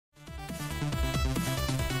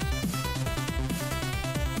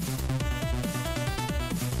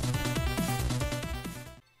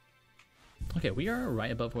Okay, we are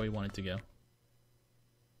right above where we wanted to go.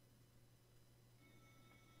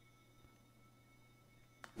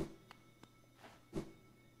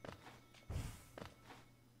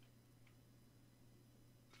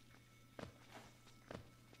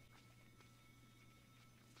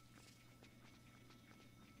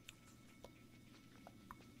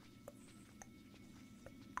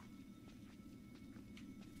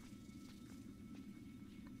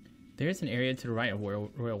 There's an area to the right of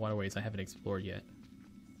Royal Waterways I haven't explored yet.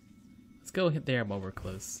 Let's go hit there while we're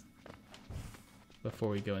close. Before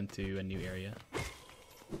we go into a new area.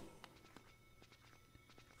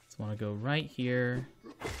 Just want to go right here.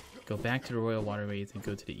 Go back to the Royal Waterways and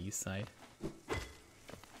go to the east side.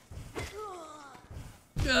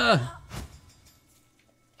 Ugh!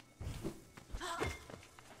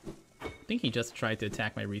 I think he just tried to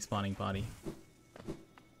attack my respawning body.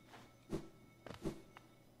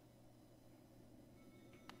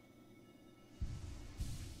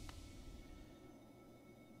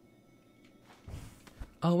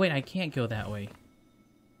 Oh wait, I can't go that way.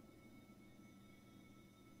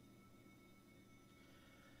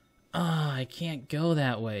 Ah, I can't go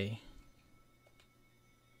that way.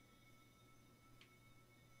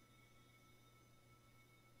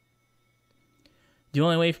 The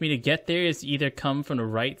only way for me to get there is to either come from the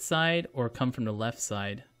right side or come from the left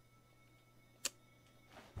side.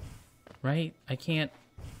 Right? I can't...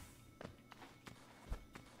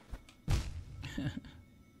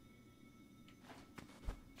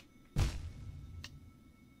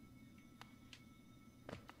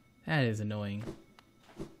 That is annoying.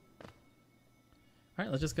 Alright,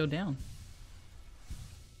 let's just go down.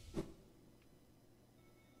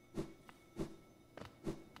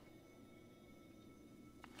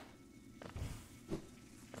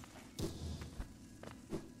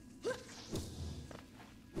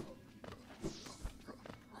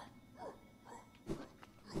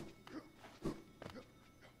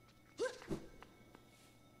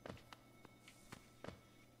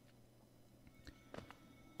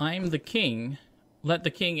 I'm the king. Let the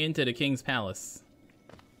king into the king's palace.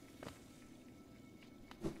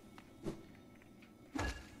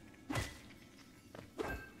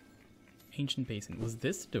 Ancient basin. Was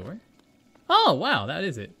this the door? Oh, wow, that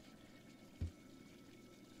is it.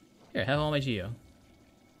 Here, have all my geo.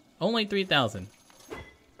 Only 3,000.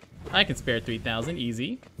 I can spare 3,000,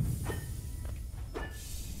 easy.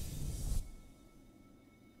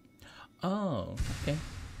 Oh, okay.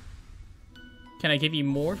 Can I give you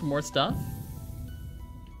more for more stuff?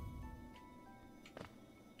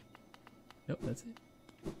 Nope, that's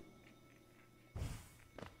it.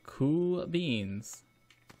 Cool beans.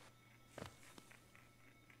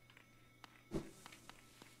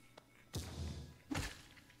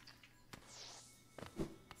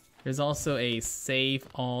 There's also a save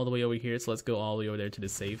all the way over here, so let's go all the way over there to the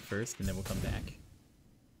save first, and then we'll come back.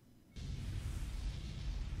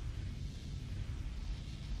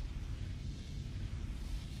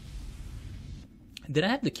 Did I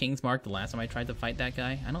have the King's Mark the last time I tried to fight that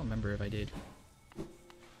guy? I don't remember if I did.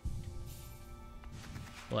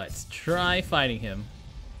 Let's try fighting him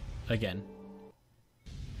again.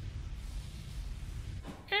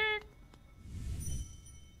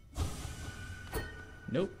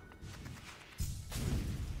 Nope.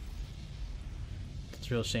 It's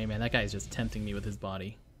a real shame, man. That guy's just tempting me with his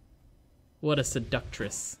body. What a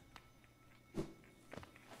seductress.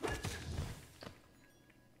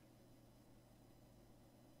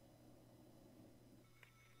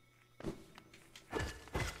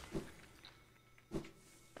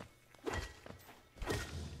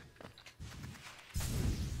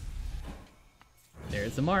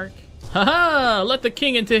 There's the mark. Haha! Let the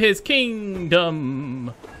king into his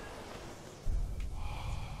kingdom!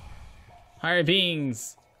 Higher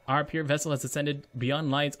beings! Our pure vessel has ascended beyond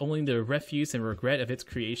lights, only the refuse and regret of its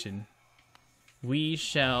creation. We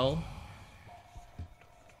shall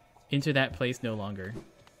enter that place no longer.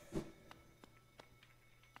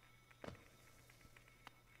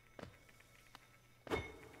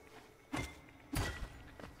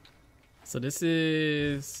 So this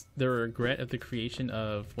is the regret of the creation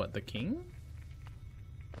of, what, the king?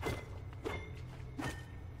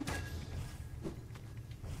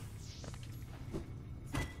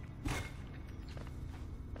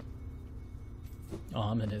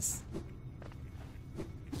 Ominous.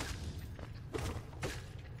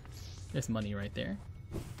 There's money right there.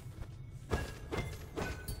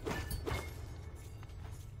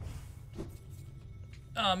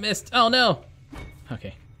 Oh, missed. Oh, no.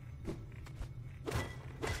 Okay.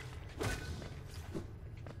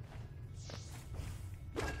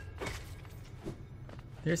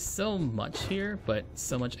 There's so much here, but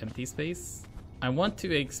so much empty space. I want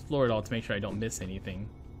to explore it all to make sure I don't miss anything.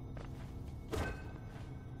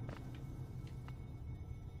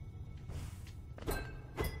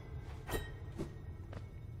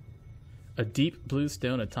 A deep blue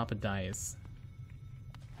stone atop a dais.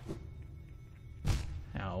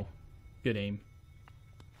 Ow. Good aim.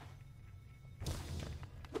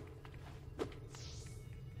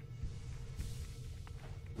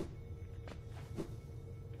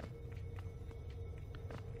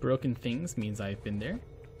 Broken things means I've been there.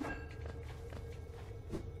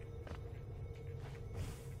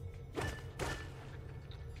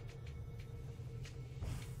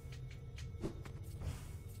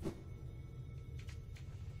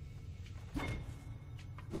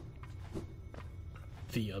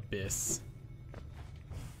 The abyss.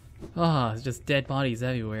 Ah, it's just dead bodies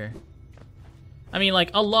everywhere. I mean, like,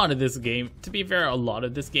 a lot of this game, to be fair, a lot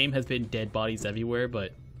of this game has been dead bodies everywhere,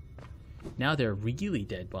 but now they're really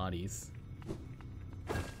dead bodies.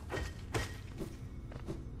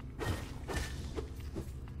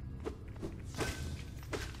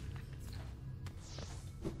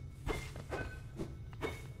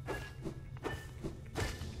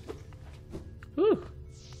 Whew.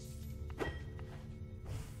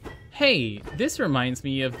 Hey, this reminds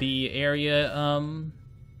me of the area,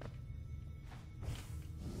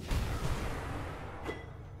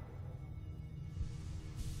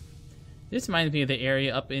 this reminds me of the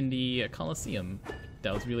area up in the Colosseum.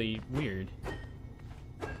 That was really weird.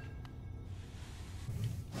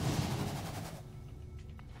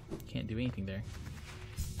 Can't do anything there.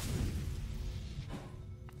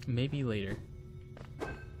 Maybe later.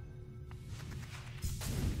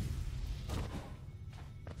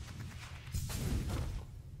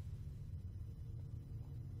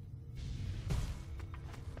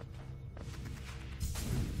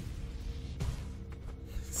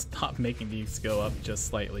 Stop making these go up just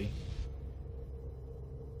slightly.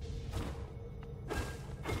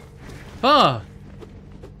 Ah!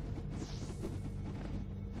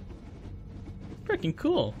 Freaking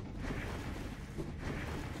cool.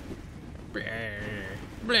 Blerg,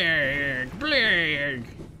 blerg, blerg.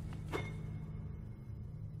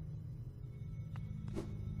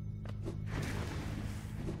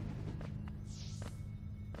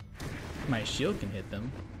 My shield can hit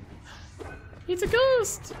them. It's a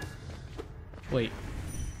ghost! Wait.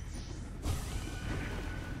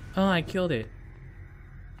 Oh, I killed it.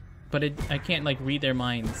 But I can't, like, read their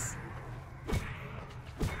minds.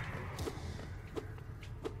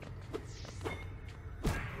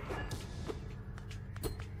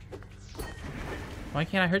 Why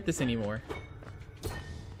can't I hurt this anymore?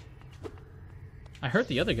 I hurt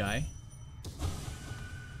the other guy.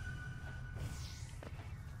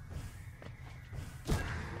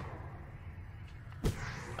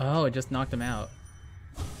 Oh, it just knocked him out.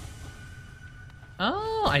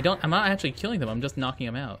 Oh, I'm not actually killing them, I'm just knocking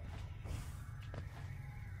them out.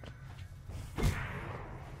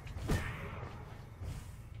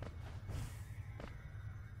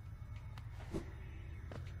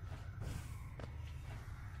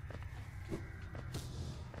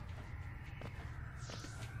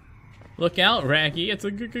 Look out, Raggy, it's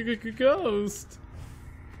a ghost.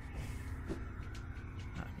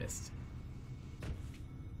 I missed.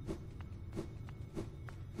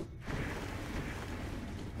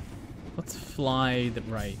 Let's fly the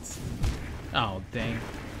right. Oh, dang.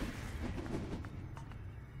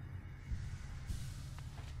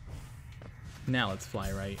 Now let's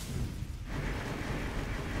fly right.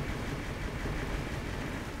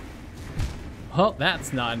 Well,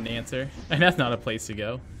 that's not an answer. And that's not a place to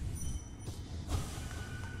go.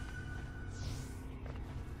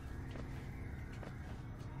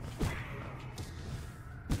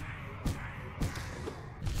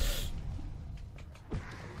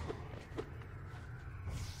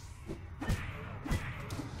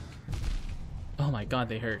 Oh my god,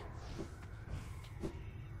 they hurt.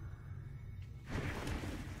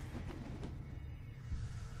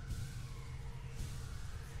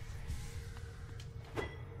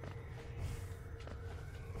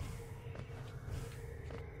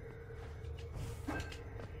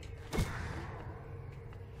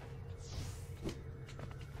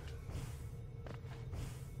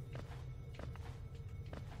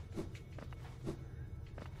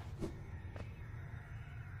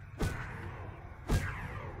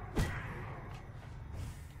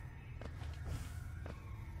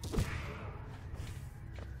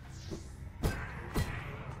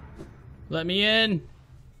 Let me in.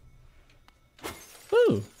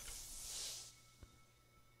 Woo.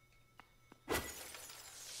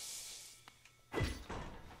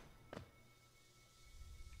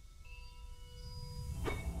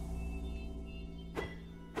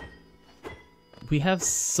 We have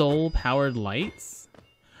soul-powered lights?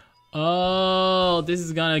 Oh, this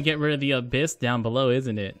is gonna get rid of the abyss down below,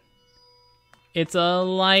 isn't it? It's a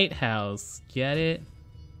lighthouse. Get it?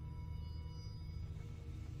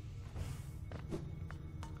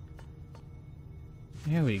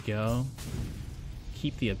 There we go.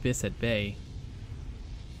 Keep the abyss at bay.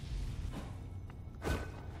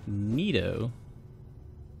 Neato.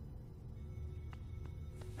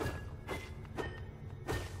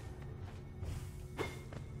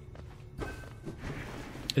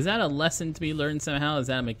 Is that a lesson to be learned somehow? Is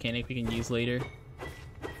that a mechanic we can use later?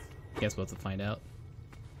 Guess we'll have to find out.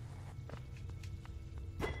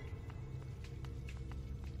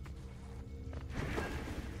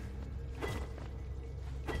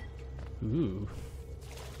 Ooh.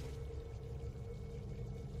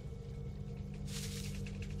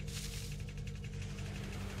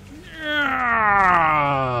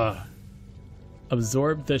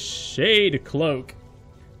 Absorb the shade cloak.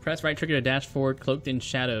 Press right trigger to dash forward, cloaked in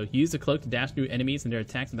shadow. Use the cloak to dash through enemies and their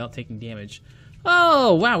attacks without taking damage.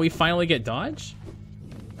 Oh, wow, we finally get dodge?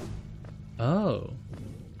 Oh.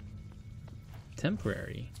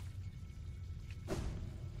 Temporary.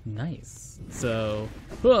 Nice. So,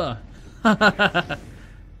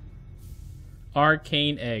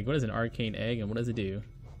 arcane egg. What is an arcane egg and what does it do?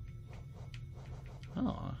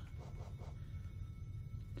 Oh.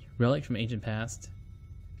 Relic from ancient past.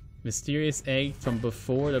 Mysterious egg from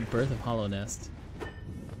before the birth of Hollow Nest.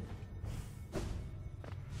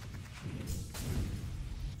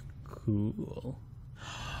 Cool.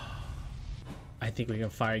 I think we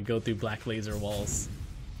can go through black laser walls.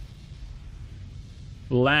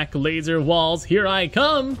 Black laser walls, here I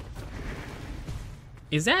come!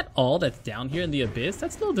 Is that all that's down here in the abyss?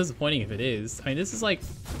 That's a little disappointing if it is. I mean, this is like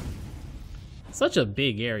such a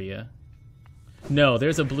big area. No,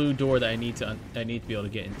 there's a blue door that I need to be able to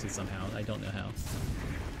get into somehow. I don't know how.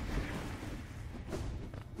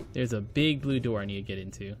 There's a big blue door I need to get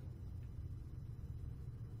into.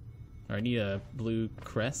 Or I need a blue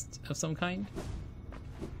crest of some kind.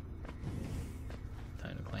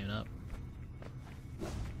 Time to climb up.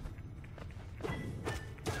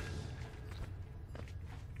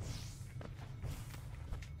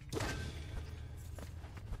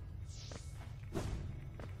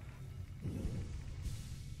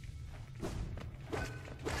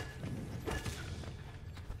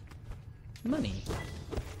 Money.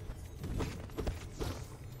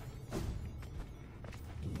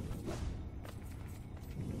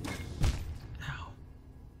 Ow.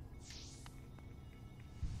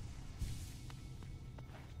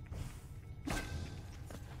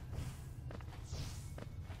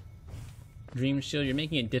 Dream Shield, you're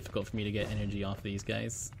making it difficult for me to get energy off these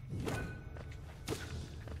guys.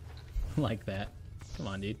 Like that. Come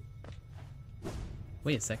on, dude.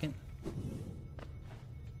 Wait a second.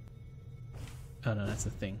 Oh no, that's the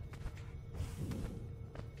thing.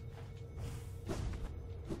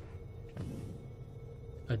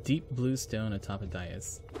 A deep blue stone atop a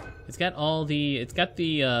dais. It's got all the,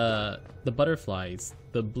 the butterflies,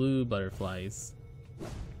 the blue butterflies.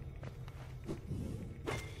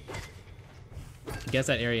 I guess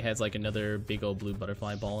that area has like another big old blue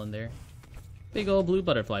butterfly ball in there. Big old blue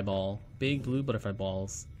butterfly ball. Big blue butterfly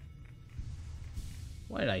balls.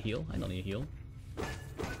 Why did I heal? I don't need to heal.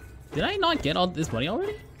 Did I not get all this money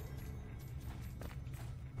already?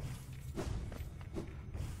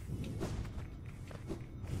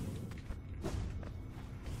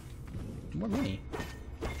 More money.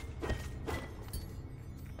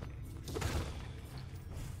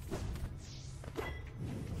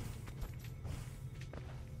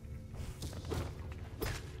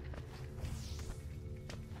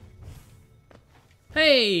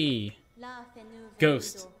 Hey!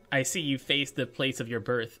 Ghost, I see you face the place of your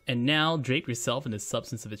birth, and now drape yourself in the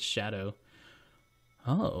substance of its shadow.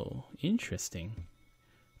 Oh, interesting.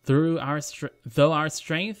 Though our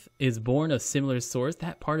strength is born of similar source,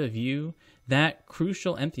 that part of you, that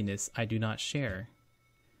crucial emptiness, I do not share.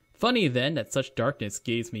 Funny then that such darkness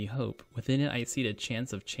gives me hope. Within it I see the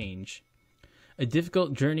chance of change. A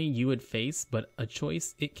difficult journey you would face, but a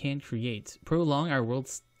choice it can create. Prolong our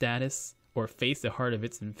world's status, or face the heart of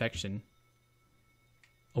its infection.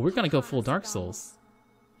 Oh, we're gonna go full Dark Souls.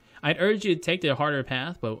 I'd urge you to take the harder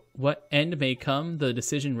path, but what end may come, the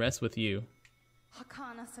decision rests with you.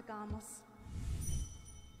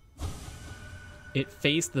 It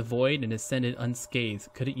faced the void and ascended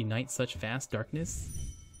unscathed. Could it unite such vast darkness?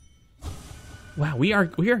 Wow, we are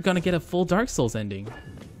gonna get a full Dark Souls ending.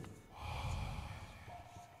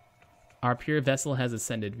 Our pure vessel has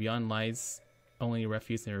ascended. Beyond lies only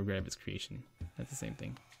refuse and regret of its creation. That's the same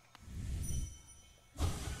thing.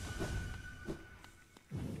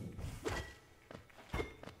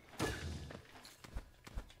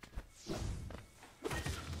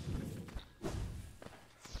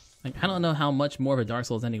 Like, I don't know how much more of a Dark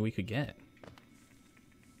Souls ending we could get.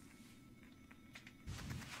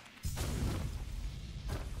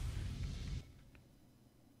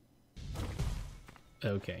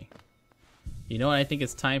 Okay. You know what I think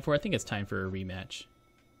it's time for? I think it's time for a rematch.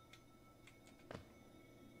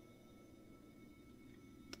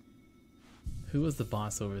 Who was the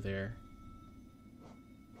boss over there?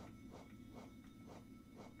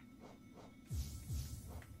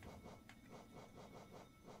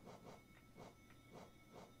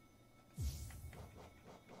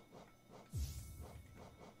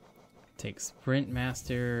 Take Sprint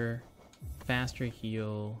Master, Faster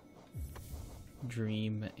Heal,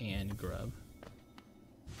 Dream, and Grub.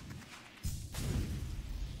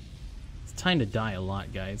 It's time to die a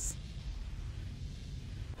lot, guys.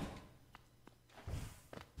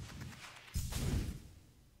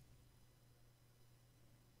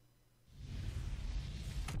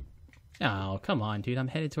 Oh, come on, dude. I'm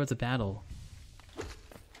headed towards a battle.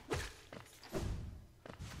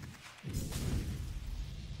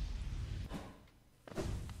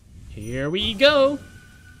 Here we go!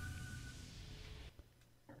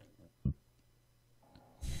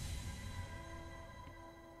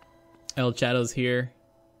 El Chato's here.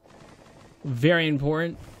 Very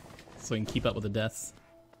important, so we can keep up with the deaths.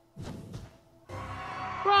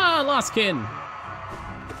 Rah! Lostkin!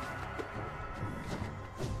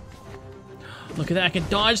 Look at that, I can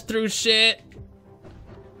dodge through shit!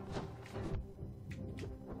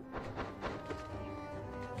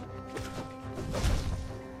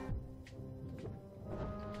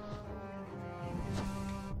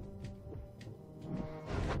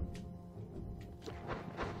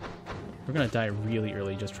 We're gonna die really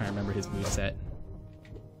early just trying to remember his moveset.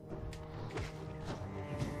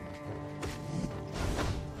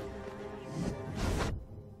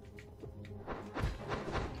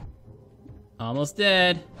 Almost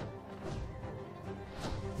dead.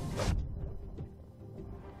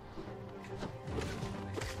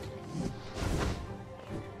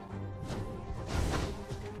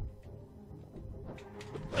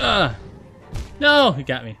 No, he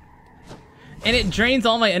got me. And it drains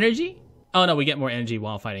all my energy? Oh no, we get more energy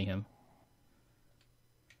while fighting him.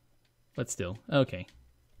 But still, okay.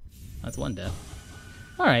 That's one death.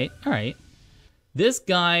 Alright, alright. This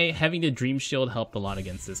guy, having the Dream Shield helped a lot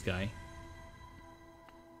against this guy.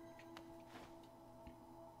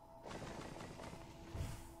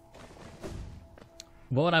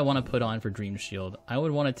 What would I want to put on for Dream Shield? I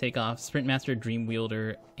would want to take off Sprint Master, Dream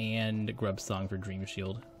Wielder, and Grub Song for Dream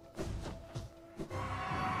Shield.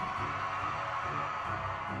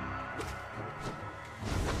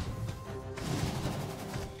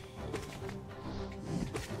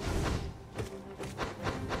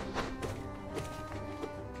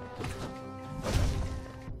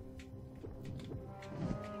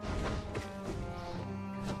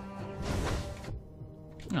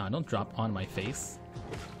 Ah, don't drop on my face.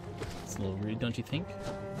 It's a little rude, don't you think?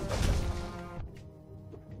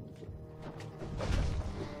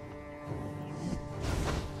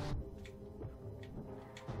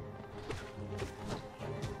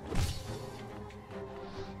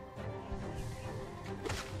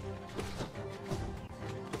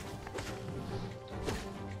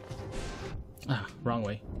 Ah, wrong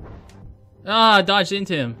way. Ah, dodged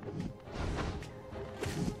into him.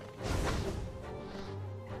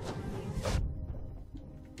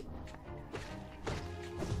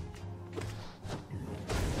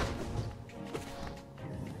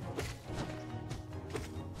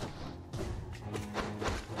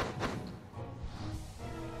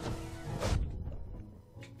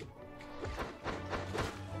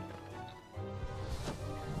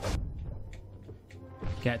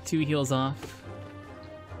 Got 2 heals off.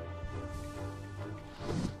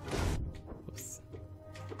 Oops.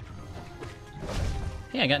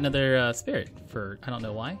 Hey, I got another spirit for I don't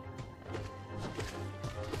know why.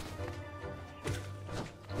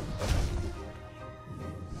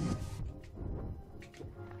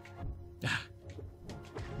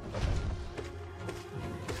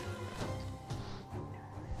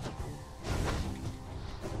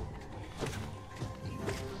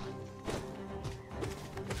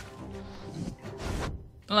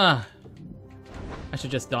 Ah, I should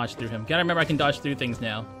just dodge through him. Gotta remember I can dodge through things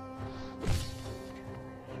now.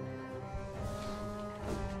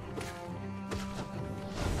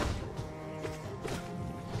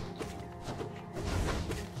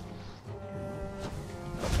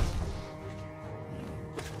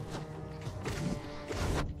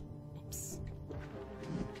 Oops.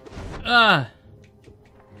 Ah,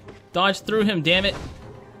 dodge through him, damn it.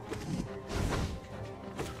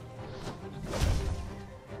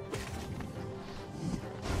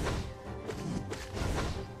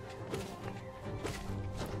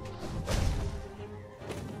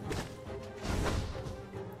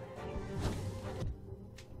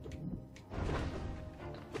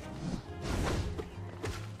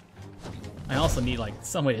 I also need like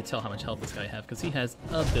some way to tell how much health this guy has because he has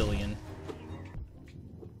a billion.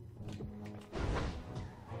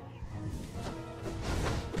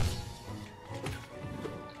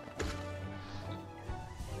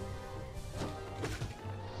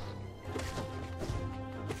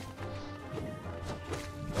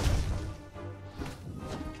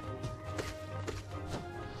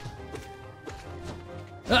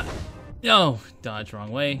 Ah! No! Dodge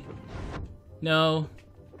wrong way. No.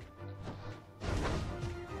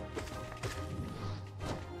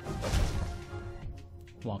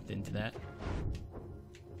 Walked into that.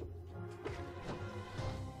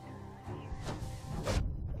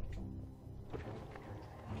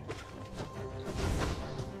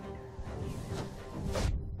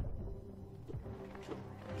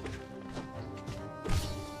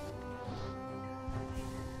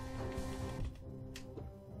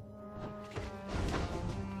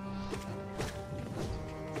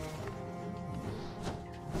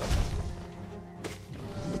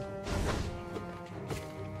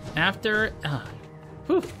 After,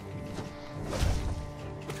 whew.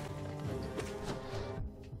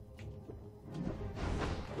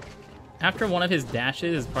 After one of his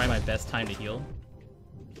dashes is probably my best time to heal.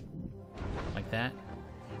 Like that.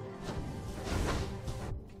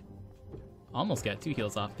 Almost got 2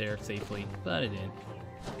 heals off there safely, but it didn't.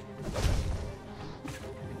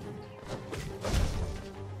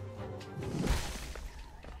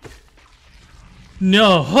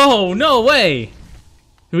 No, oh, no way!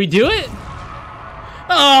 Did we do it?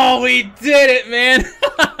 Oh, we did it, man!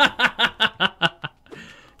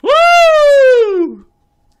 Woo!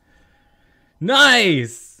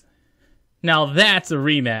 Nice! Now that's a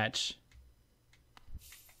rematch.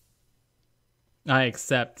 I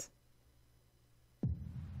accept.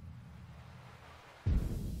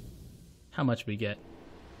 How much we get?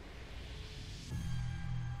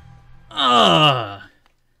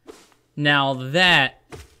 Now that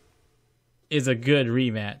is a good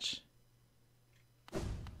rematch.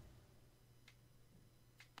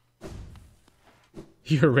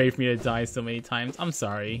 You're ready for me to die so many times. I'm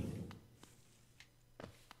sorry.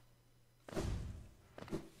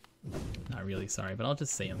 Not really sorry, but I'll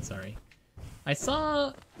just say I'm sorry. I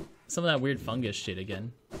saw some of that weird fungus shit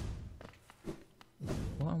again.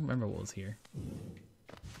 Well, I don't remember what was here.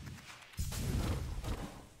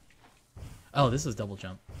 Oh, this was double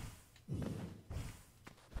jump.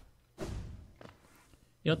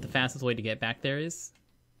 You know what the fastest way to get back there is?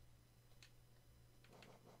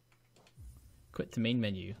 Quit to main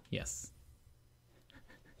menu. Yes.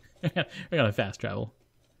 We're gonna fast travel.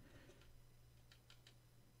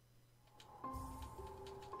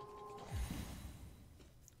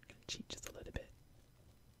 Cheat just a little bit.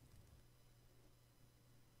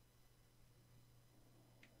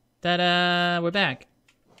 Ta-da! We're back.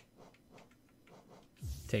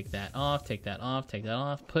 Take that off, take that off, take that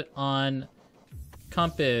off. Put on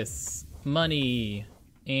compass, money,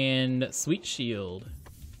 and sweet shield.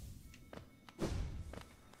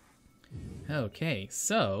 Okay,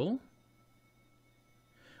 so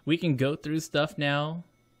we can go through stuff now.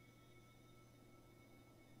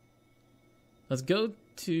 Let's go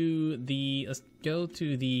to the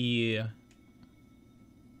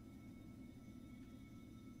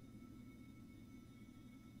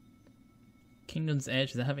Kingdom's Edge.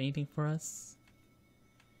 Does that have anything for us?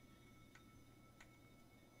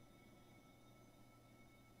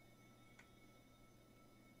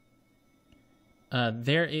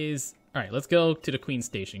 There is... Alright, let's go to the Queen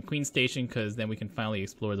Station. Queen Station, because then we can finally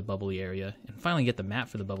explore the bubbly area. And finally get the map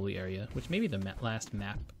for the bubbly area, which may be the last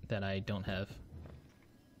map that I don't have.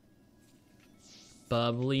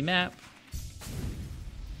 Bubbly map.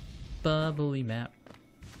 Bubbly map.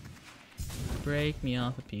 Break me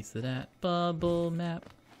off a piece of that bubble map.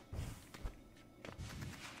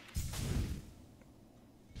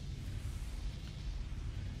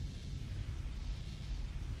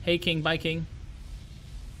 Hey King, bye King.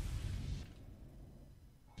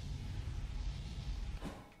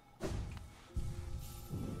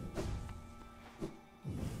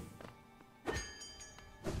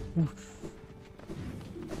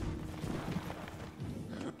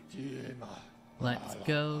 Let's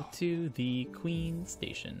go to the Queen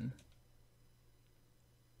Station.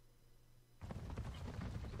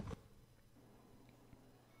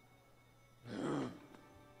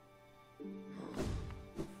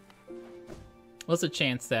 What's the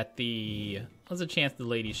chance that the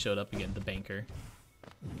lady showed up again, the banker?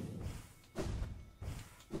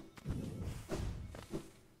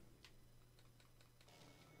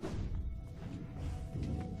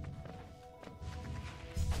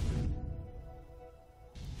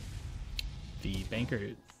 The banker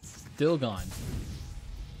still gone.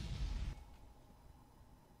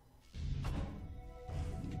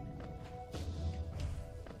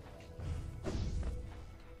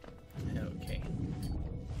 Okay.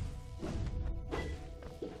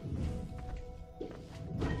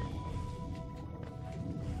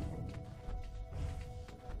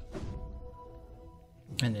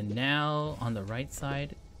 And then now on the right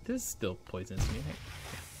side, this still poisons me,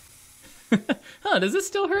 right? Huh, does this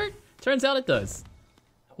still hurt? Turns out it does.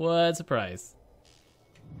 What a surprise.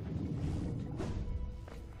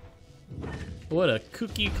 What a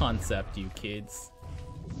kooky concept, you kids.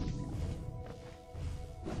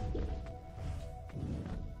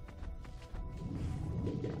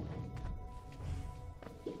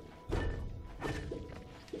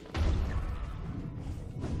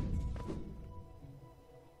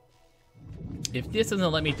 If this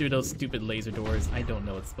doesn't let me through those stupid laser doors, I don't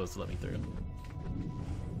know what's supposed to let me through.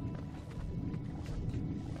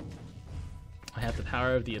 I have the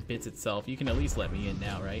power of the abyss itself. You can at least let me in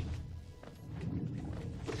now, right?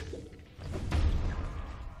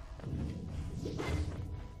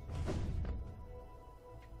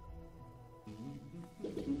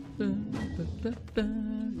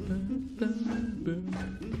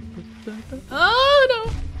 Oh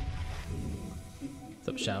no! What's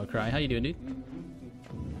up, Shadow Cry? How you doing, dude?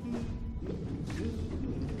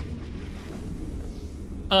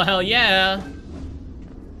 Oh hell yeah!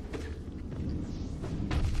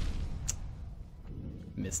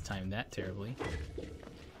 Mistimed that terribly.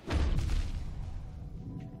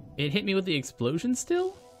 It hit me with the explosion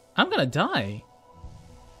still? I'm gonna die.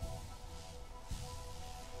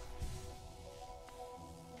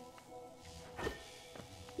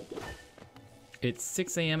 It's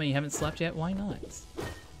 6 a.m. and you haven't slept yet? Why not?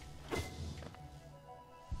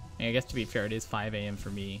 I guess to be fair, it is 5 a.m.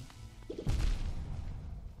 for me.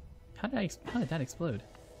 How did that explode?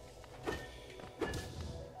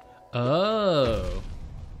 Oh.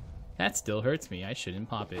 That still hurts me. I shouldn't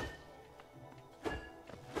pop it.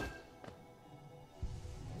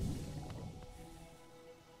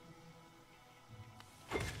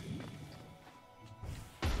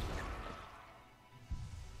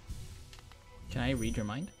 Can I read your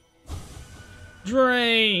mind?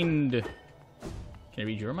 Drained! Can I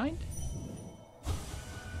read your mind?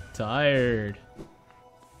 Tired.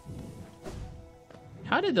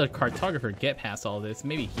 How did the cartographer get past all this?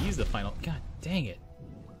 Maybe he's the final... God dang it.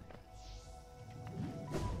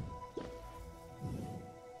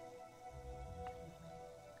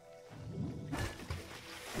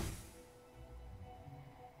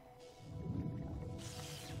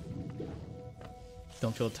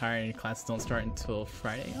 Don't feel tired and your classes don't start until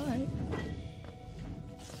Friday? Alright.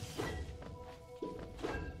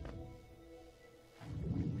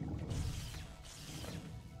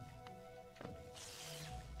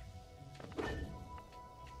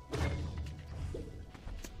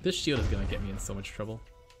 This shield is gonna get me in so much trouble.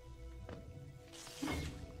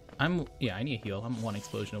 Yeah, I need a heal. I'm one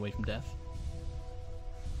explosion away from death.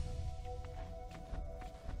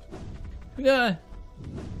 Ah!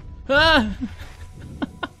 Ah!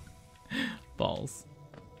 Balls.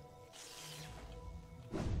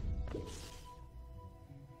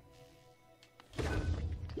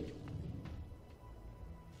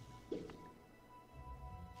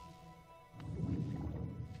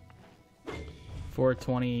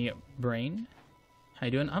 $420 brain. How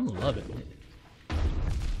you doing? I'm loving it.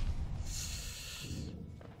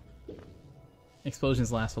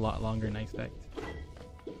 Explosions last a lot longer than I expect.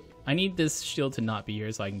 I need this shield to not be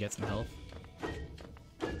here so I can get some health.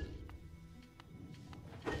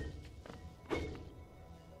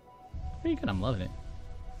 Pretty good, I'm loving it.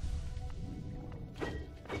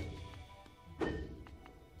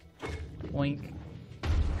 Boink.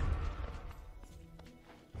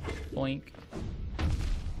 Boink.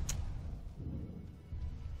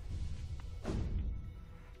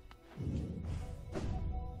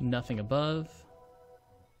 Nothing above.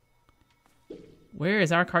 Where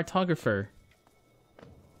is our cartographer?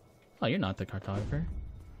 Oh, you're not the cartographer.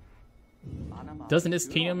 Doesn't this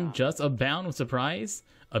kingdom just abound with surprise?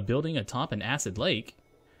 A building atop an acid lake?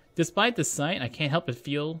 Despite the sight, I can't help but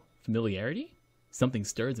feel familiarity. Something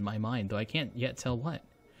stirs in my mind, though I can't yet tell what.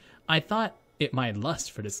 I thought it my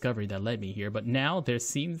lust for discovery that led me here, but now there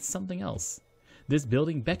seems something else. This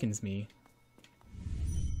building beckons me.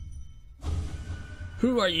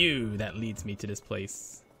 Who are you that leads me to this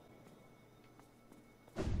place?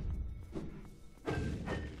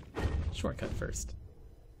 Shortcut first.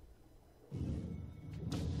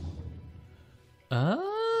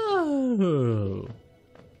 Oh.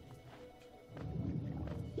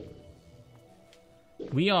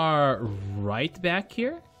 We are right back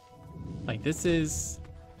here? Like, this is...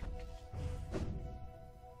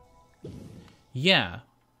 Yeah.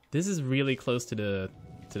 This is really close to the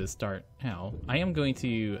start. Ow. I am going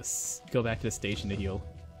to go back to the station to heal.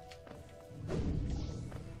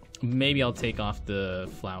 Maybe I'll take off the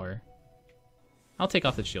flower. I'll take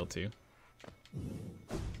off the shield too.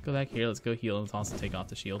 Go back here, let's go heal, let's also take off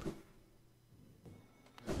the shield.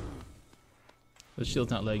 The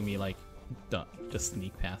shield's not letting me, like, just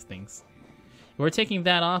sneak past things. If we're taking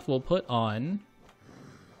that off, we'll put on...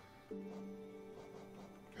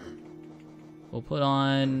 We'll put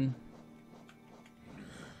on...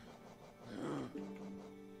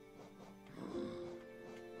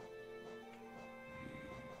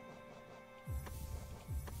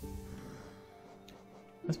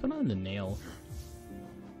 Let's put on the nail.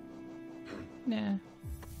 Nah.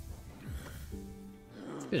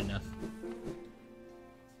 It's good enough.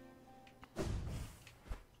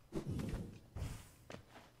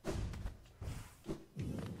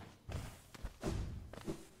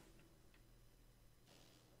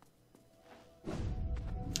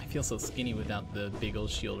 I feel so skinny without the big old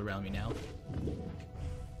shield around me now.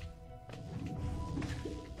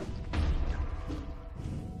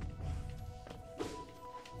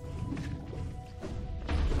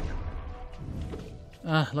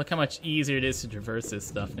 Look how much easier it is to traverse this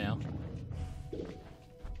stuff now.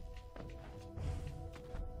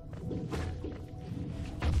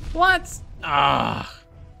 What?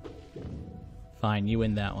 Fine, you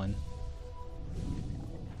win that one.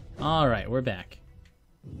 Alright, we're back.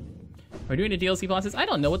 We're doing the DLC bosses. I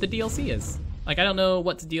don't know what the DLC is. Like, I don't know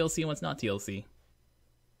what's DLC and what's not DLC.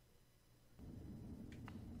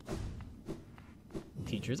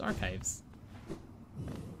 Teacher's Archives.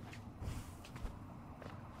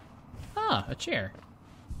 Ah, a chair.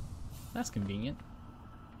 That's convenient.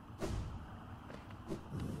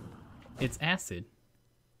 It's acid.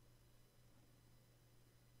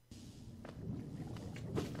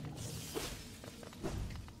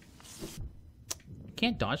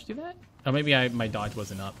 Can't dodge do that? Oh, maybe my dodge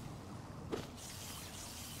wasn't up.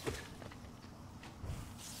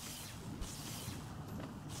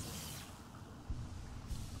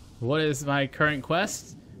 What is my current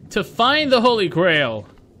quest? To find the Holy Grail!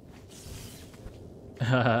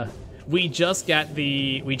 We just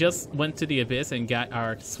went to the Abyss and got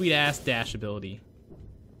our sweet ass dash ability.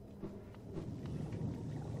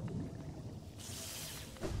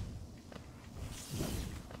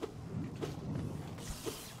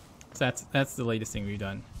 So that's the latest thing we've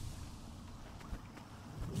done.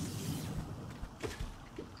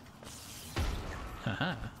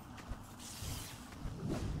 Haha.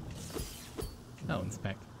 Oh,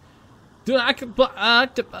 inspect. Do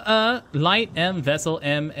light M, vessel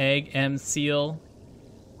M, egg M, seal,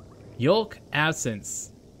 yolk,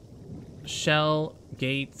 absence, shell,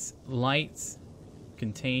 gates, lights,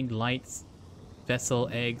 contained lights, vessel,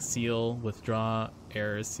 egg, seal, withdraw,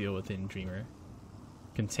 errors, seal within dreamer,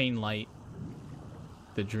 contain light,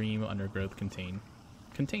 the dream, undergrowth, contain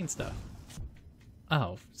stuff.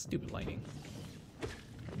 Oh, stupid lighting.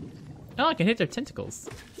 Oh, I can hit their tentacles.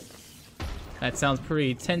 That sounds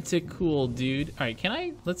pretty tentacool, dude.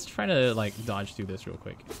 Alright, let's try to, like, dodge through this real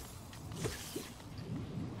quick.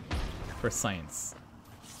 For science.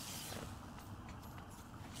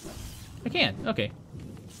 I can, okay.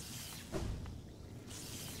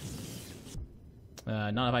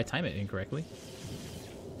 Not if I time it incorrectly.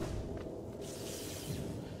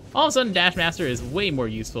 All of a sudden, Dash Master is way more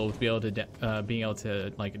useful to be able to, being able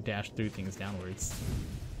to, like, dash through things downwards.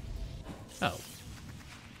 Oh.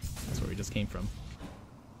 That's where we just came from.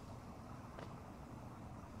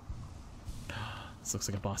 This looks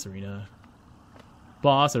like a boss arena.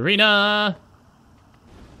 Boss arena!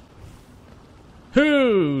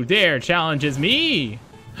 Who dare challenges me?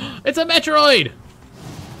 It's a Metroid!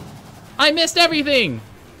 I missed everything!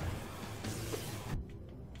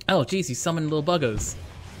 Oh, jeez, he summoned little buggos.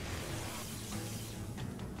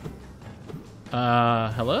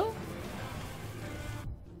 Hello?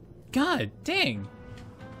 God dang.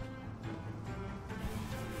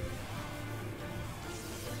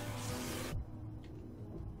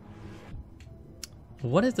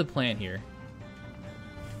 What is the plan here?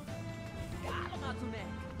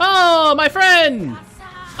 Oh, my friend!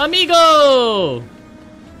 Amigo!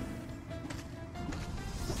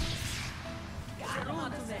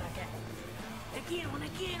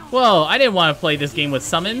 Whoa, I didn't want to play this game with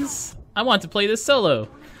summons. I want to play this solo.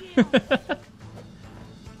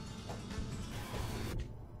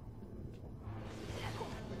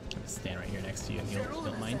 Stand right here next to you if you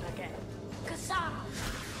don't mind.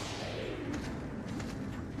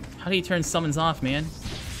 How do you turn summons off, man?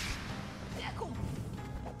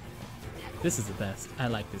 This is the best. I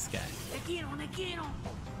like this guy.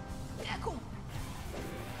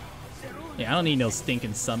 Yeah, I don't need no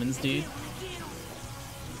stinking summons, dude.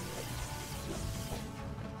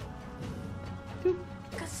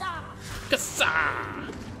 Kasa!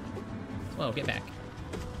 Whoa, get back.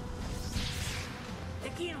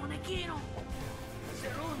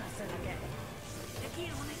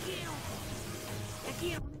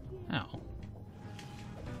 Ow.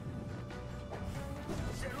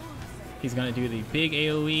 He's gonna do the big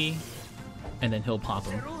AoE, and then he'll pop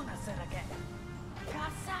him.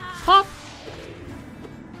 Pop!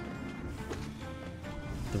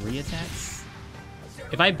 3 attacks?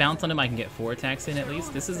 If I bounce on him, I can get 4 attacks in at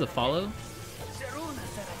least. This is a follow.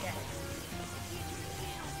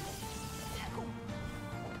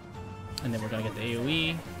 And then we're gonna get the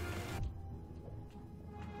AoE.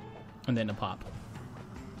 And then a pop.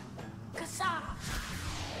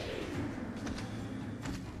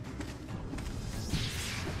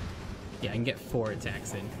 Yeah, I can get 4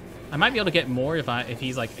 attacks in. I might be able to get more if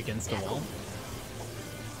he's like against the wall.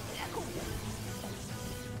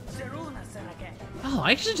 Oh,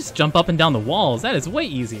 I should just jump up and down the walls. That is way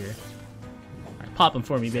easier. Alright, pop him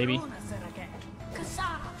for me, baby.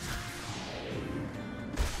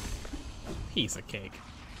 Piece of cake.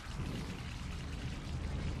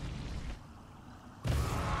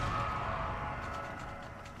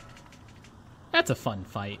 That's a fun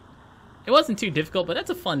fight. It wasn't too difficult, but that's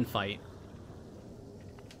a fun fight.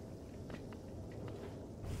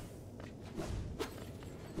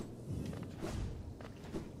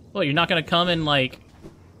 Well, you're not gonna come and, like,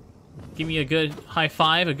 give me a good high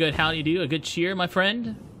five, a good how do you do, a good cheer, my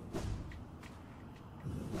friend?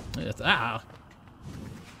 Ah.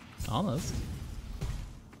 Almost.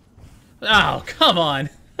 Oh, come on!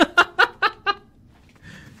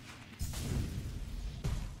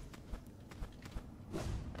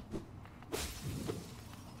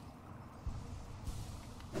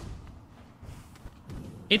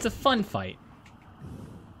 It's a fun fight.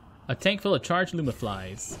 A tank full of charged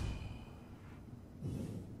Lumaflies.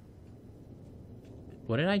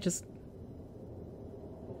 What did I just...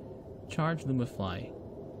 Charged Lumafly.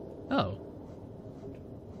 Oh.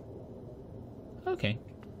 Okay.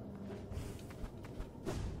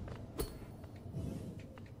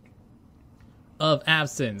 Of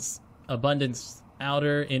absence. Abundance.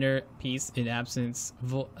 Outer, inner, peace in absence.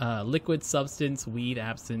 Liquid substance, weed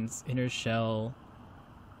absence. Inner shell.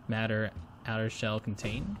 Matter, outer shell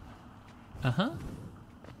contain. Uh-huh.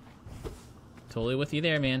 Totally with you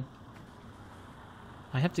there, man.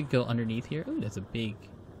 I have to go underneath here. Ooh, that's a big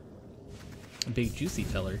juicy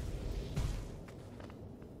feller.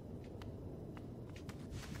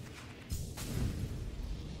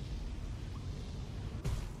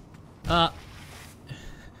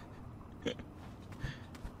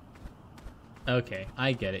 Okay,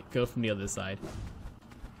 I get it. Go from the other side.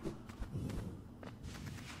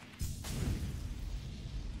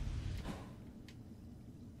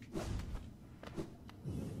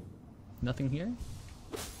 Nothing here?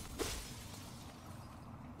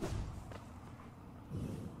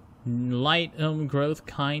 Light, growth,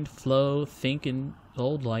 kind, flow, think in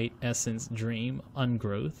old light, essence, dream,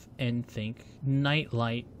 ungrowth, and think. Night,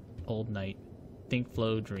 light, old night. Think,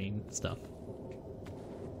 flow, dream, stuff.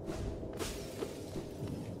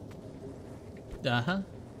 Uh-huh.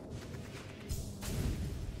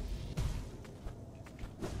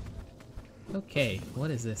 Okay,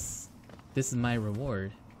 what is this? This is my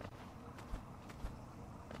reward.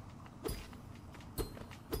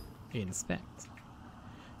 Inspect.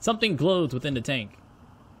 Something glows within the tank.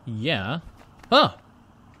 Yeah. Huh!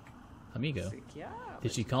 Amigo.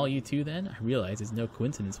 Did she call you too then? I realize it's no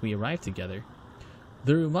coincidence we arrived together.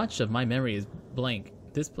 Though much of my memory is blank,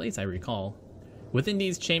 this place I recall. Within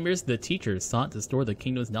these chambers, the teacher sought to store the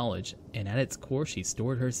kingdom's knowledge, and at its core she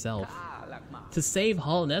stored herself. To save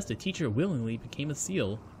Hollowness, the teacher willingly became a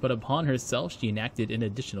seal, but upon herself she enacted an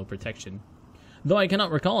additional protection. Though I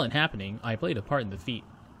cannot recall it happening, I played a part in the feat.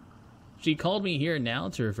 She called me here now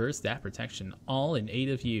to reverse that protection, all in aid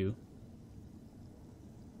of you.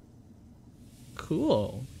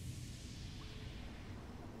 Cool.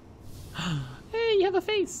 Hey, you have a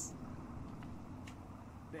face!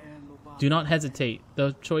 Do not hesitate.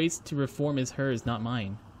 The choice to reform is hers, not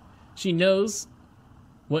mine. She knows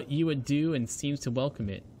what you would do and seems to welcome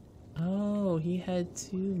it. Oh, he had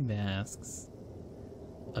 2 masks.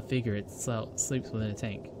 A figure itself sleeps within a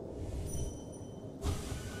tank.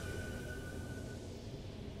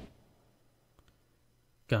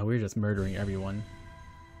 God, we're just murdering everyone.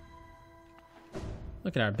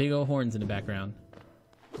 Look at our big old horns in the background.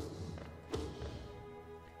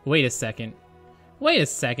 Wait a second. Wait a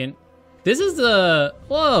second. This is the...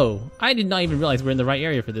 Whoa! I did not even realize we're in the right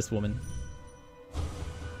area for this woman.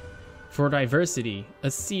 For diversity,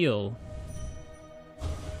 a seal.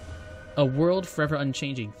 A world forever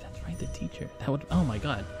unchanging. That's right, the teacher. That would... Oh my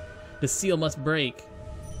god. The seal must break.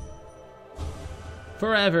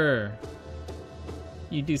 Forever.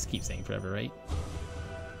 You do keep saying forever, right?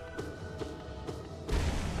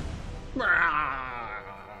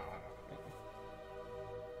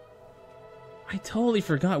 I totally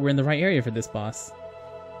forgot we're in the right area for this boss.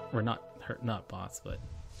 Or not boss, but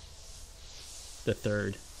the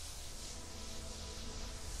third.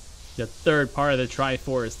 The third part of the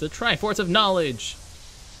Triforce. The Triforce of Knowledge!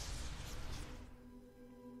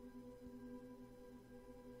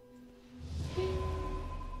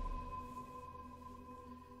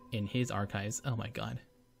 In his archives. Oh my god.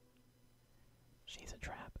 She's a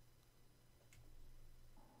trap.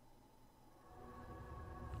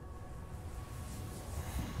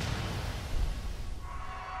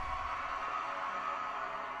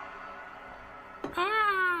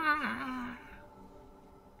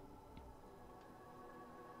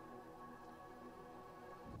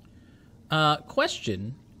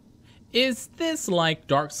 Question. Is this like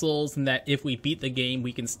Dark Souls in that if we beat the game,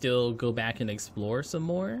 we can still go back and explore some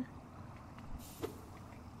more?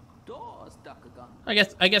 I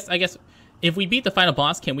guess if we beat the final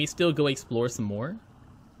boss, can we still go explore some more?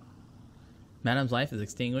 Madame's life is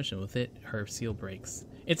extinguished, and with it, her seal breaks.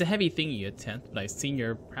 It's a heavy thing you attempt, but I've seen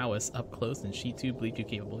your prowess up close, and she too believes you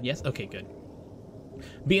capable. Yes? Okay, good.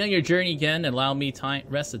 Be on your journey again, and allow me time,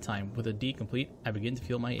 rest of time. With a D complete, I begin to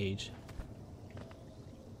feel my age.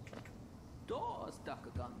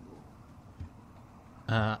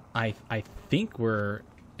 I think we're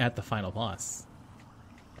at the final boss.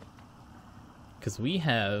 Because we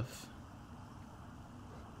have...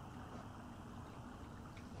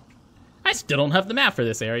 I still don't have the map for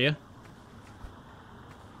this area.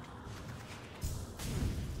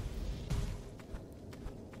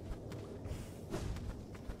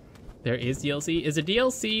 There is DLC. Is the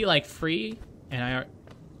DLC like free? And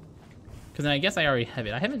because I guess I already have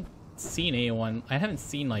it. I haven't seen anyone. I haven't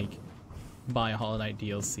seen like buy Hollow Knight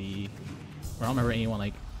DLC, or I don't remember anyone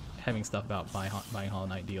like having stuff about buying Hollow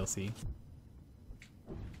Knight DLC.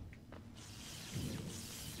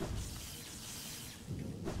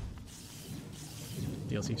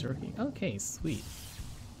 DLC's working. Okay, sweet.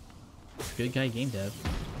 Good guy game dev.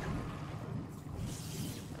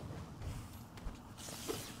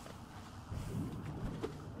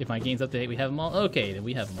 If my game's up to date, we have them all? Okay, then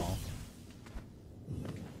we have them all.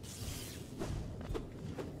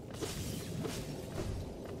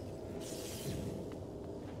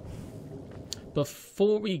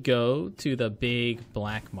 Before we go to the big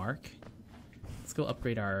black mark, let's go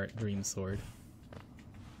upgrade our Dream Sword.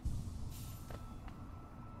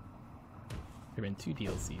 There have been 2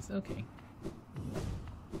 DLCs, okay.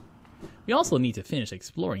 We also need to finish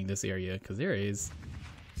exploring this area, because there is...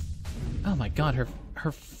 Oh my god, her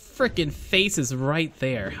frickin' face is right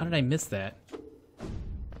there. How did I miss that?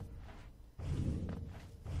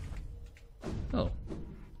 Oh.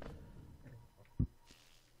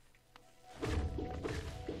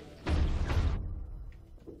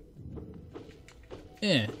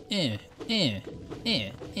 Eh.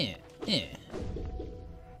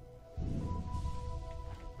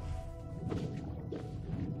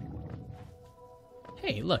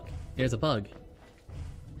 Hey, look, there's a bug.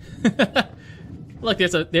 Look,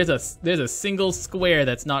 there's a single square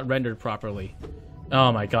that's not rendered properly.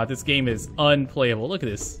 Oh my god, this game is unplayable. Look at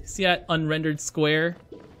this. See that unrendered square?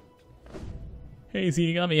 Hey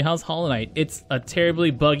Zeenigami, how's Hollow Knight? It's a terribly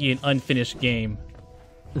buggy and unfinished game.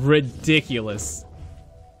 Ridiculous.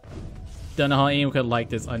 Don't know how anyone could like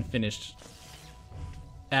this unfinished,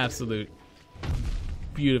 absolute,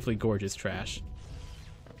 beautifully gorgeous trash.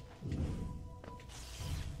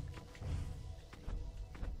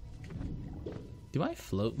 Do I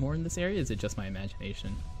float more in this area? Or is it just my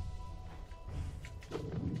imagination?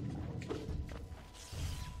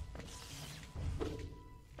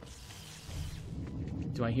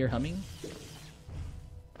 Do I hear humming?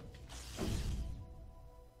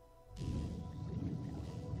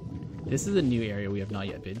 This is a new area we have not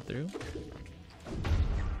yet been through.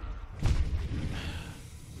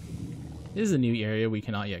 This is a new area we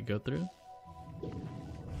cannot yet go through.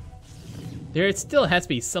 There still has to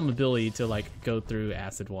be some ability to like go through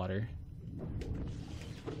acid water.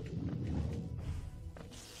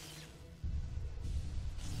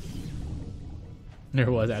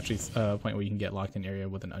 There was actually a point where you can get locked in an area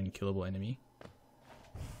with an unkillable enemy.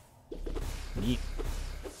 Neat.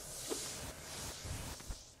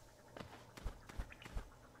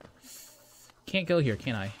 Can't go here,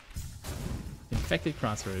 can I? Perfected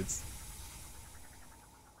crossroads.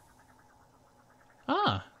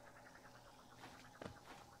 Ah!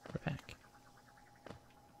 We're back.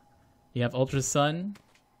 You have Ultra Sun.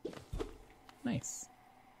 Nice.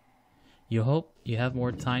 You hope you have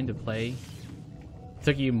more time to play. It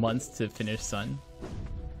took you months to finish Sun.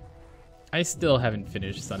 I still haven't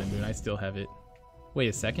finished Sun and Moon. I still have it. Wait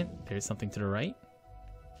a second. There's something to the right.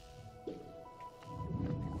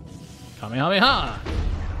 Kamehameha!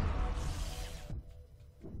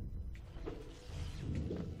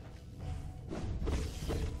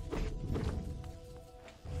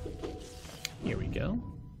 Here we go.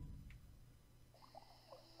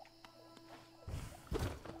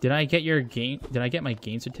 Did I get your game? Did I get my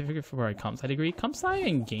game certificate for my comp sci degree? Comp sci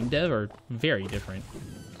and game dev are very different.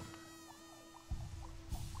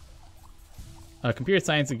 A computer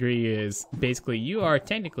science degree is basically you are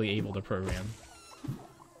technically able to program.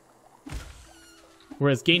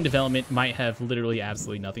 Whereas game development might have literally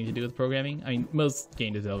absolutely nothing to do with programming. I mean, most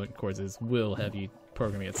game development courses will have you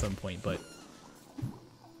programming at some point, but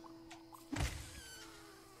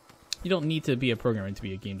you don't need to be a programmer to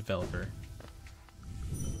be a game developer.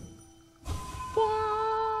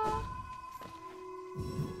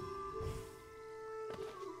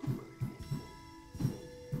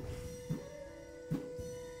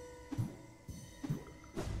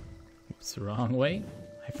 Oops, wrong way.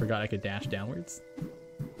 I forgot I could dash downwards.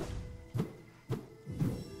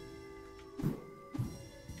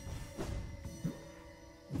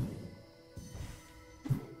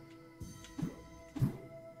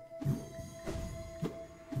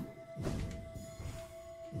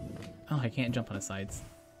 Oh, I can't jump on the sides.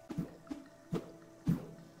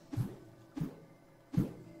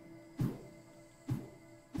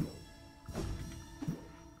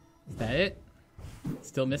 Is that it?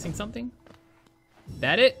 Still missing something?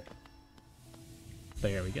 That it?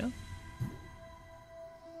 There we go.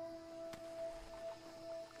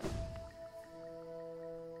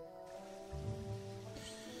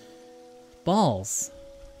 Balls.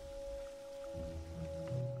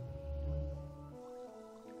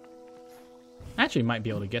 Actually might be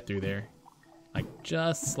able to get through there. Like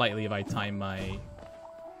just slightly if I time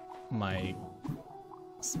my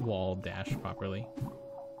wall dash properly.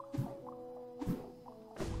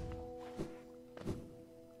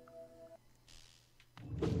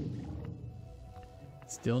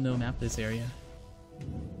 Still no map this area.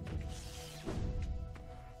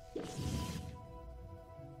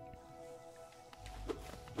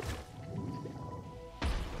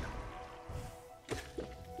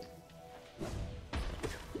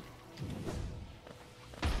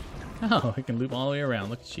 Oh, I can loop all the way around.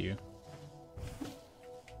 Look at you.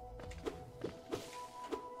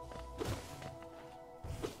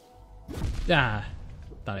 Ah,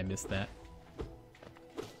 thought I missed that.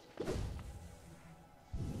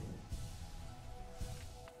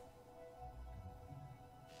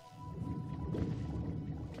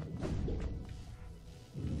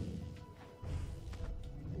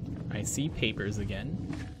 I see papers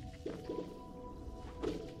again.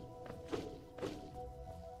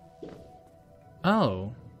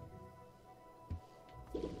 Oh.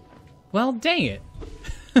 Well, dang it.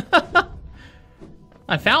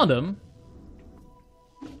 I found him.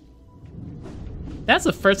 That's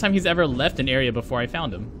the first time he's ever left an area before I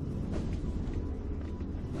found him.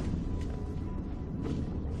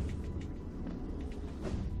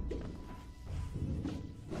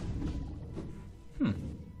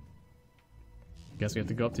 Guess we have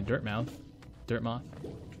to go up to Dirtmoth.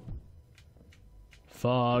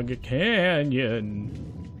 Fog Canyon.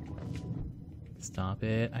 Stop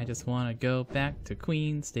it. I just want to go back to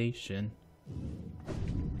Queen Station.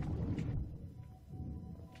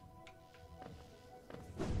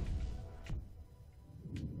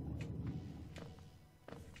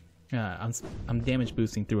 I'm damage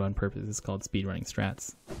boosting through on purpose. It's called speedrunning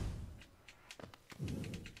strats.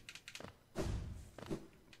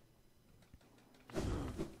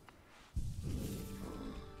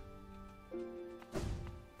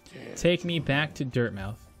 Take me back to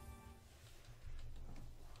Dirtmouth.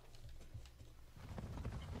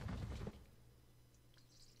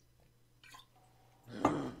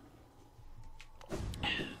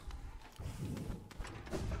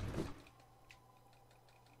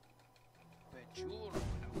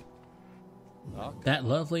 That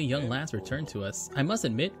lovely young lass returned to us. I must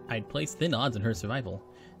admit, I'd placed thin odds on her survival.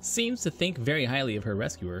 Seems to think very highly of her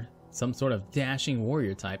rescuer. Some sort of dashing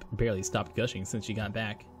warrior type, barely stopped gushing since she got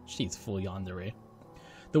back. She's full yandere.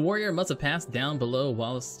 The warrior must have passed down below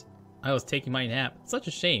whilst I was taking my nap. Such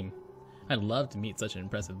a shame. I'd love to meet such an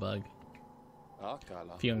impressive bug.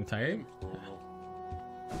 Feeling tired?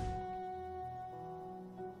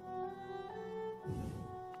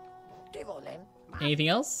 Anything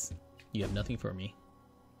else? You have nothing for me.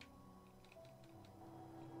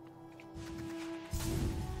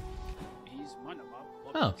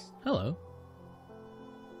 Oh, hello.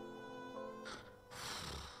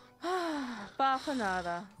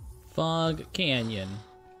 Bajanada. Fog Canyon.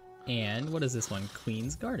 And what is this one?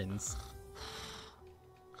 Queen's Gardens.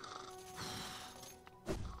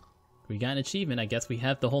 We got an achievement. I guess we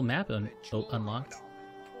have the whole map unlocked.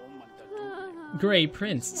 Gray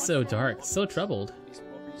Prince, so dark, so troubled.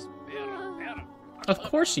 Of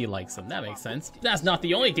course she likes him, that makes sense. That's not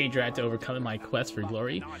the only danger I had to overcome in my quest for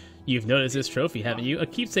glory. You've noticed this trophy, haven't you? A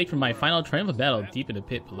keepsake from my final triumphant battle deep in the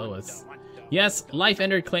pit below us. Yes, Life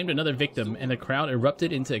Ender claimed another victim, and the crowd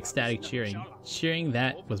erupted into ecstatic cheering. Cheering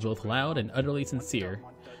that was both loud and utterly sincere.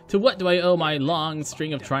 To what do I owe my long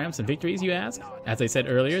string of triumphs and victories, you ask? As I said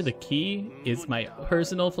earlier, the key is my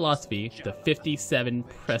personal philosophy, the 57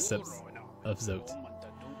 precepts of Zote.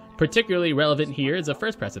 Particularly relevant here is the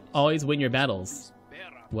first precept, always win your battles.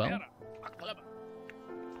 Well,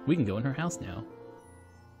 we can go in her house now.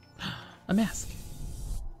 A mask.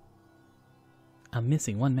 I'm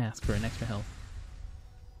missing one mask for an extra health.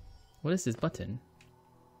 What is this button?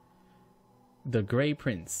 The Gray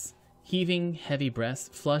Prince. Heaving heavy breaths,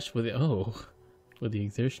 flushed with with the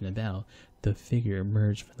exertion of battle, the figure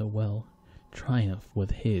emerged from the well. Triumph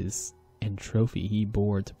was his, and trophy he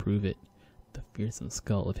bore to prove it. The fearsome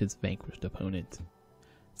skull of his vanquished opponent.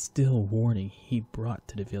 Still warning he brought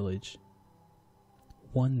to the village.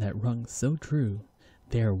 One that rung so true,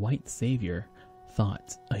 their white savior,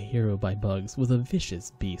 thought a hero by bugs was a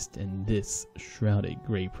vicious beast, and this shrouded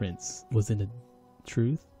Gray Prince was in the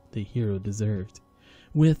truth the hero deserved.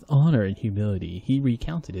 With honor and humility, he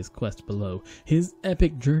recounted his quest below, his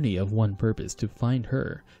epic journey of one purpose, to find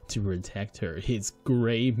her, to protect her, his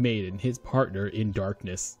gray maiden, his partner in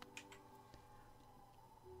darkness.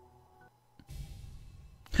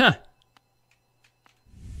 Huh.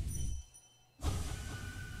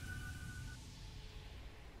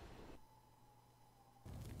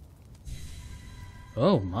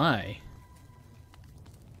 Oh my.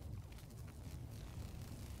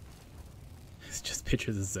 It's just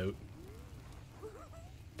pictures of Zote.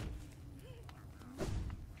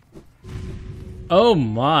 Oh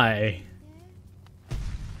my.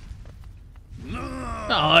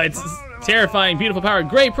 Oh, it's terrifying, beautiful power.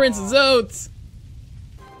 Great Prince Zote!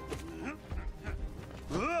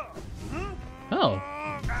 Oh.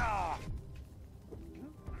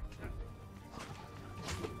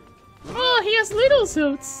 Oh, he has little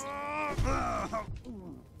Zotes.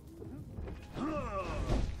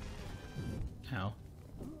 Ow.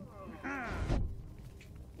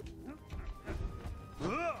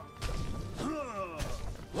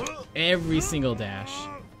 Every single dash.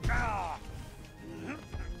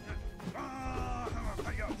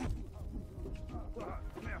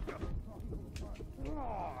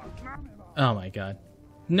 Oh my god.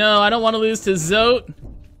 No, I don't want to lose to Zote.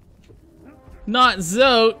 Not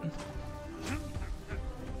Zote.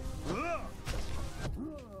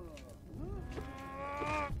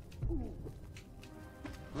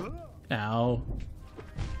 Ow.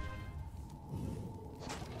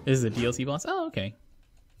 This is a DLC boss? Oh, okay.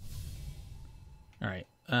 Alright.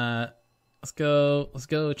 Let's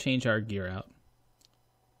go change our gear out.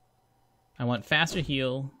 I want faster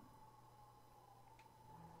heal.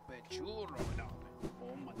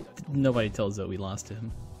 Nobody tells Zote we lost to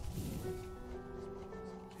him.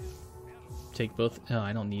 Take both. Oh,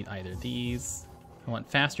 I don't need either of these. I want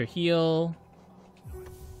faster heal.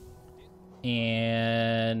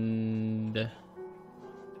 And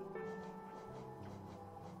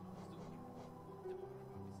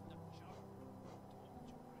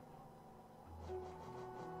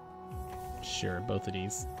sure, both of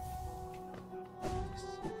these.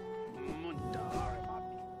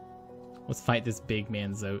 Let's fight this big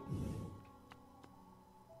man Zote.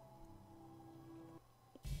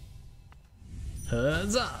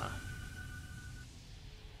 Huzzah!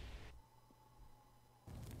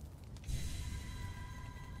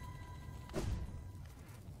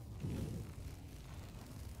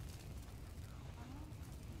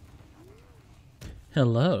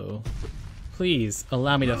 Hello. Please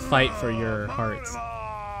allow me to fight for your heart.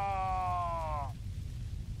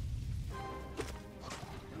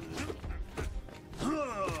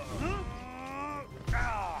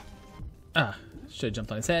 Ah, should have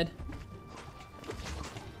jumped on his head.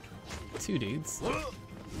 Two dudes.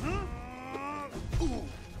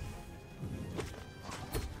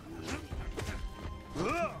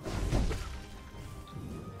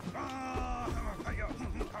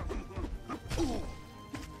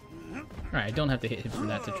 Alright, I don't have to hit him for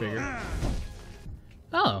that to trigger.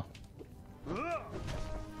 Oh.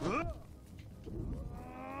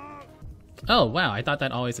 Oh, wow, I thought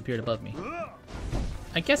that always appeared above me.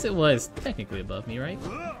 I guess it was technically above me, right?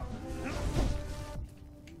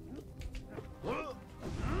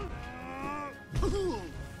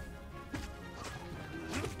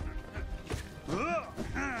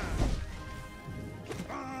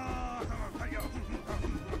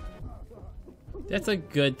 That's a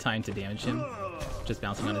good time to damage him. Just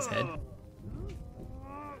bouncing on his head.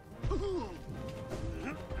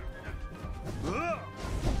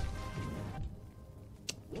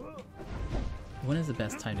 When is the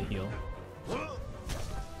best time to heal?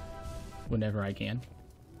 Whenever I can.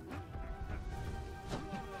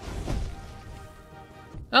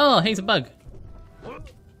 Oh, hey, it's a bug.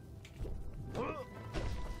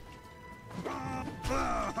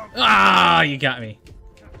 Ah, you got me.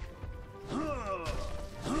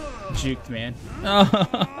 Juked, man. Oh,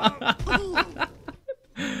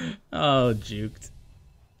 oh, juked.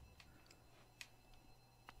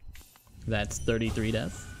 That's 33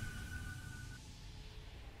 deaths.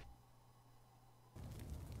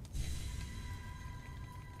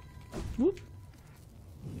 Whoop.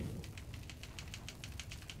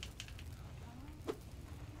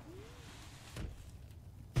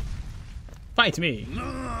 Fight me!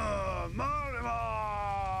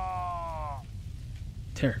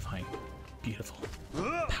 Terrifying, beautiful,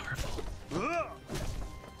 powerful.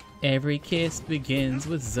 Every kiss begins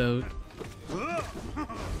with Zote.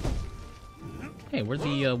 Hey, where'd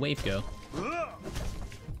the wave go?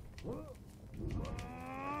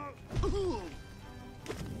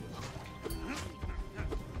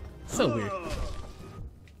 So weird.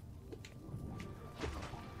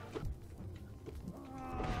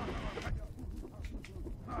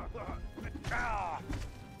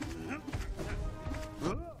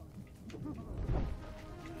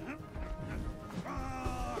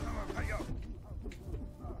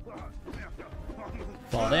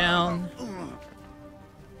 Fall down.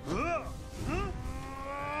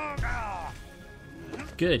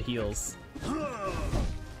 Good heals.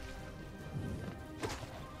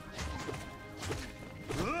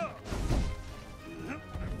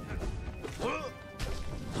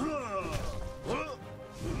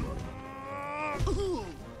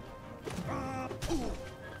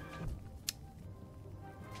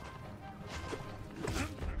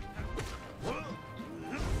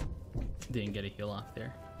 Didn't get a heal off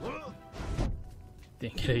there.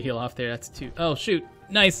 Didn't get a heal off there. That's two. Oh, shoot.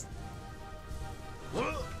 Nice.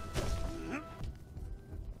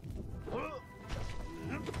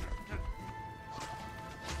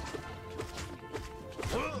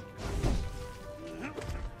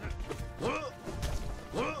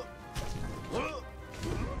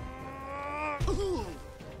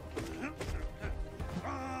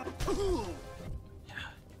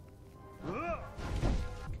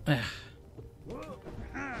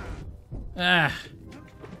 Ah.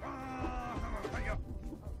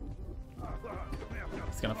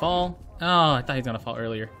 He's gonna fall. Oh, I thought he was gonna fall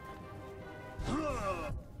earlier.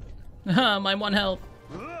 My one health.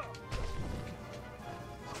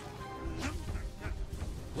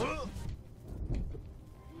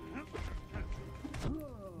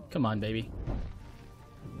 Come on, baby.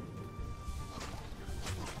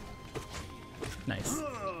 Nice.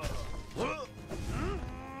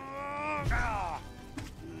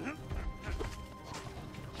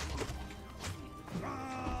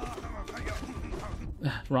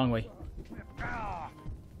 Wrong way.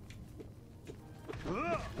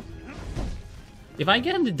 If I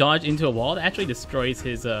get him to dodge into a wall, that actually destroys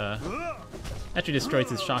his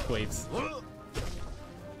shockwaves.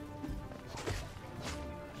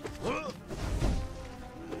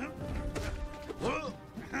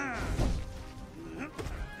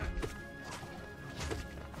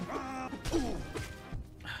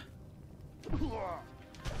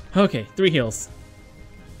 Okay, 3 heals.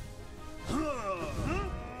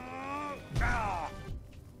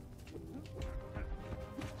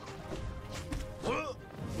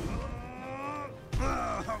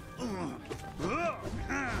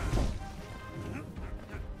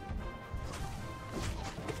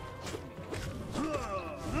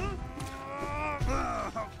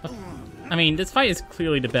 I mean, this fight is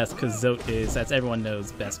clearly the best because Zote is, as everyone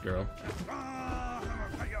knows, best girl.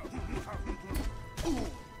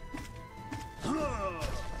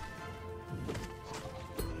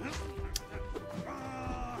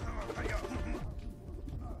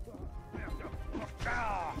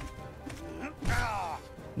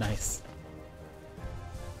 Nice.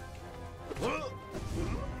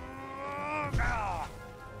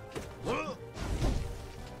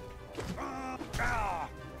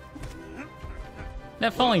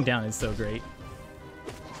 That falling down is so great.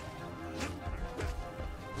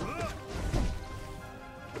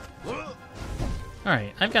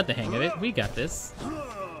 Alright, I've got the hang of it. We got this.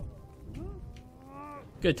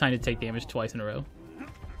 Good time to take damage twice in a row.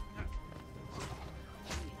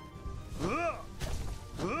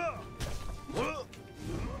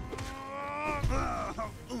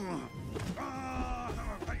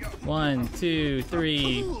 One, two,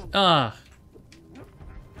 three. Ah.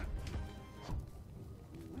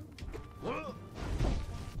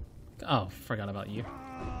 Oh, forgot about you.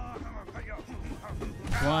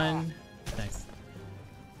 One. Nice.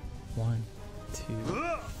 One, two,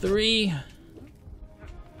 three.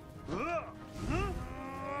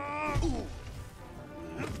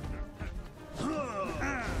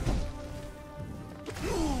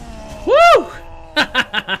 Woo!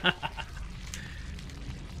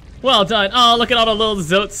 Well done. Oh, look at all the little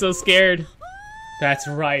Zotes so scared. That's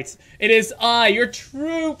right. It is I, your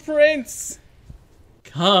true prince.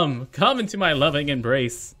 Come into my loving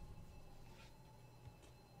embrace.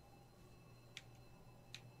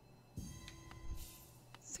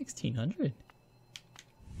 $1,600.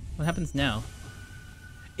 What happens now?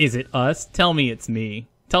 Is it us? Tell me it's me.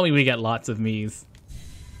 Tell me we get lots of me's.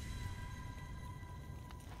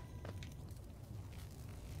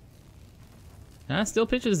 Still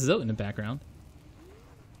pictures Zote in the background.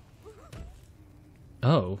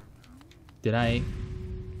 Oh. Did I...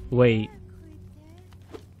 Wait.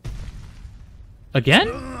 Again?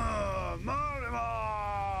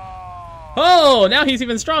 Oh, now he's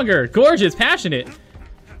even stronger. Gorgeous, passionate.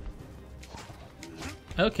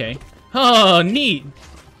 Okay. Oh, neat.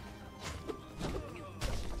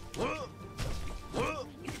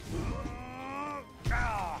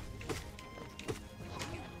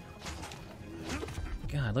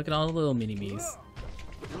 God, look at all the little mini-me's.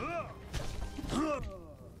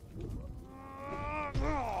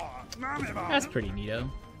 That's pretty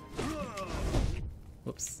neato.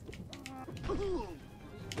 Whoops.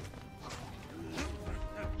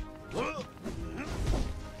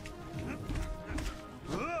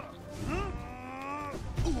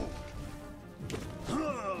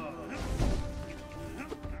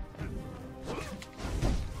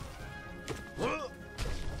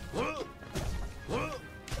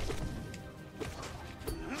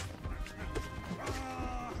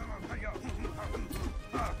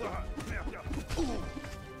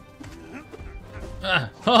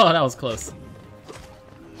 Oh, that was close.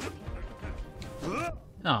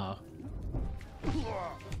 Oh.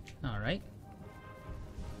 Alright.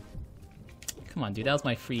 Come on, dude. That was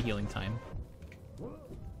my free healing time.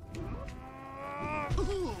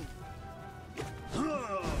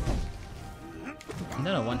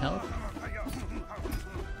 No, 1 health.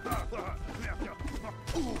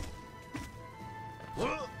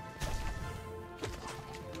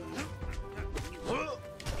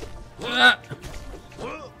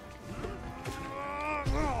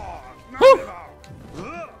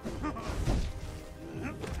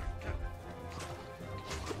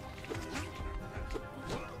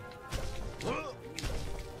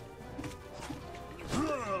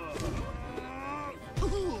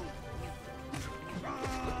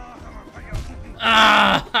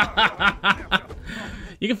 Ah!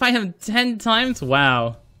 You can fight him 10 times?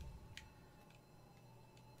 Wow.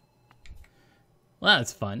 Well,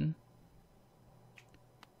 that's fun.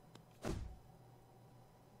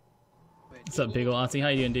 What's up, Big ol' Aussie? How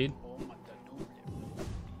you doing, dude?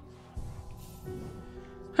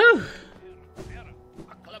 Whew.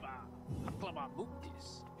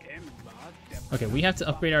 Okay, we have to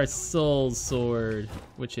upgrade our soul sword,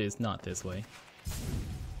 which is not this way.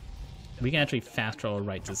 We can actually fast travel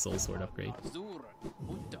right to soul sword upgrade.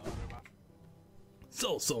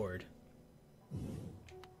 Soul sword.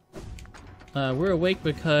 We're awake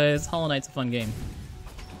because Hollow Knight's a fun game.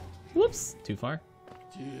 Whoops, too far.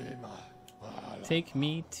 Take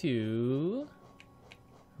me to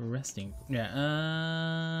resting. Yeah,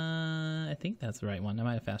 I think that's the right one. I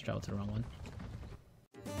might have fast traveled to the wrong one.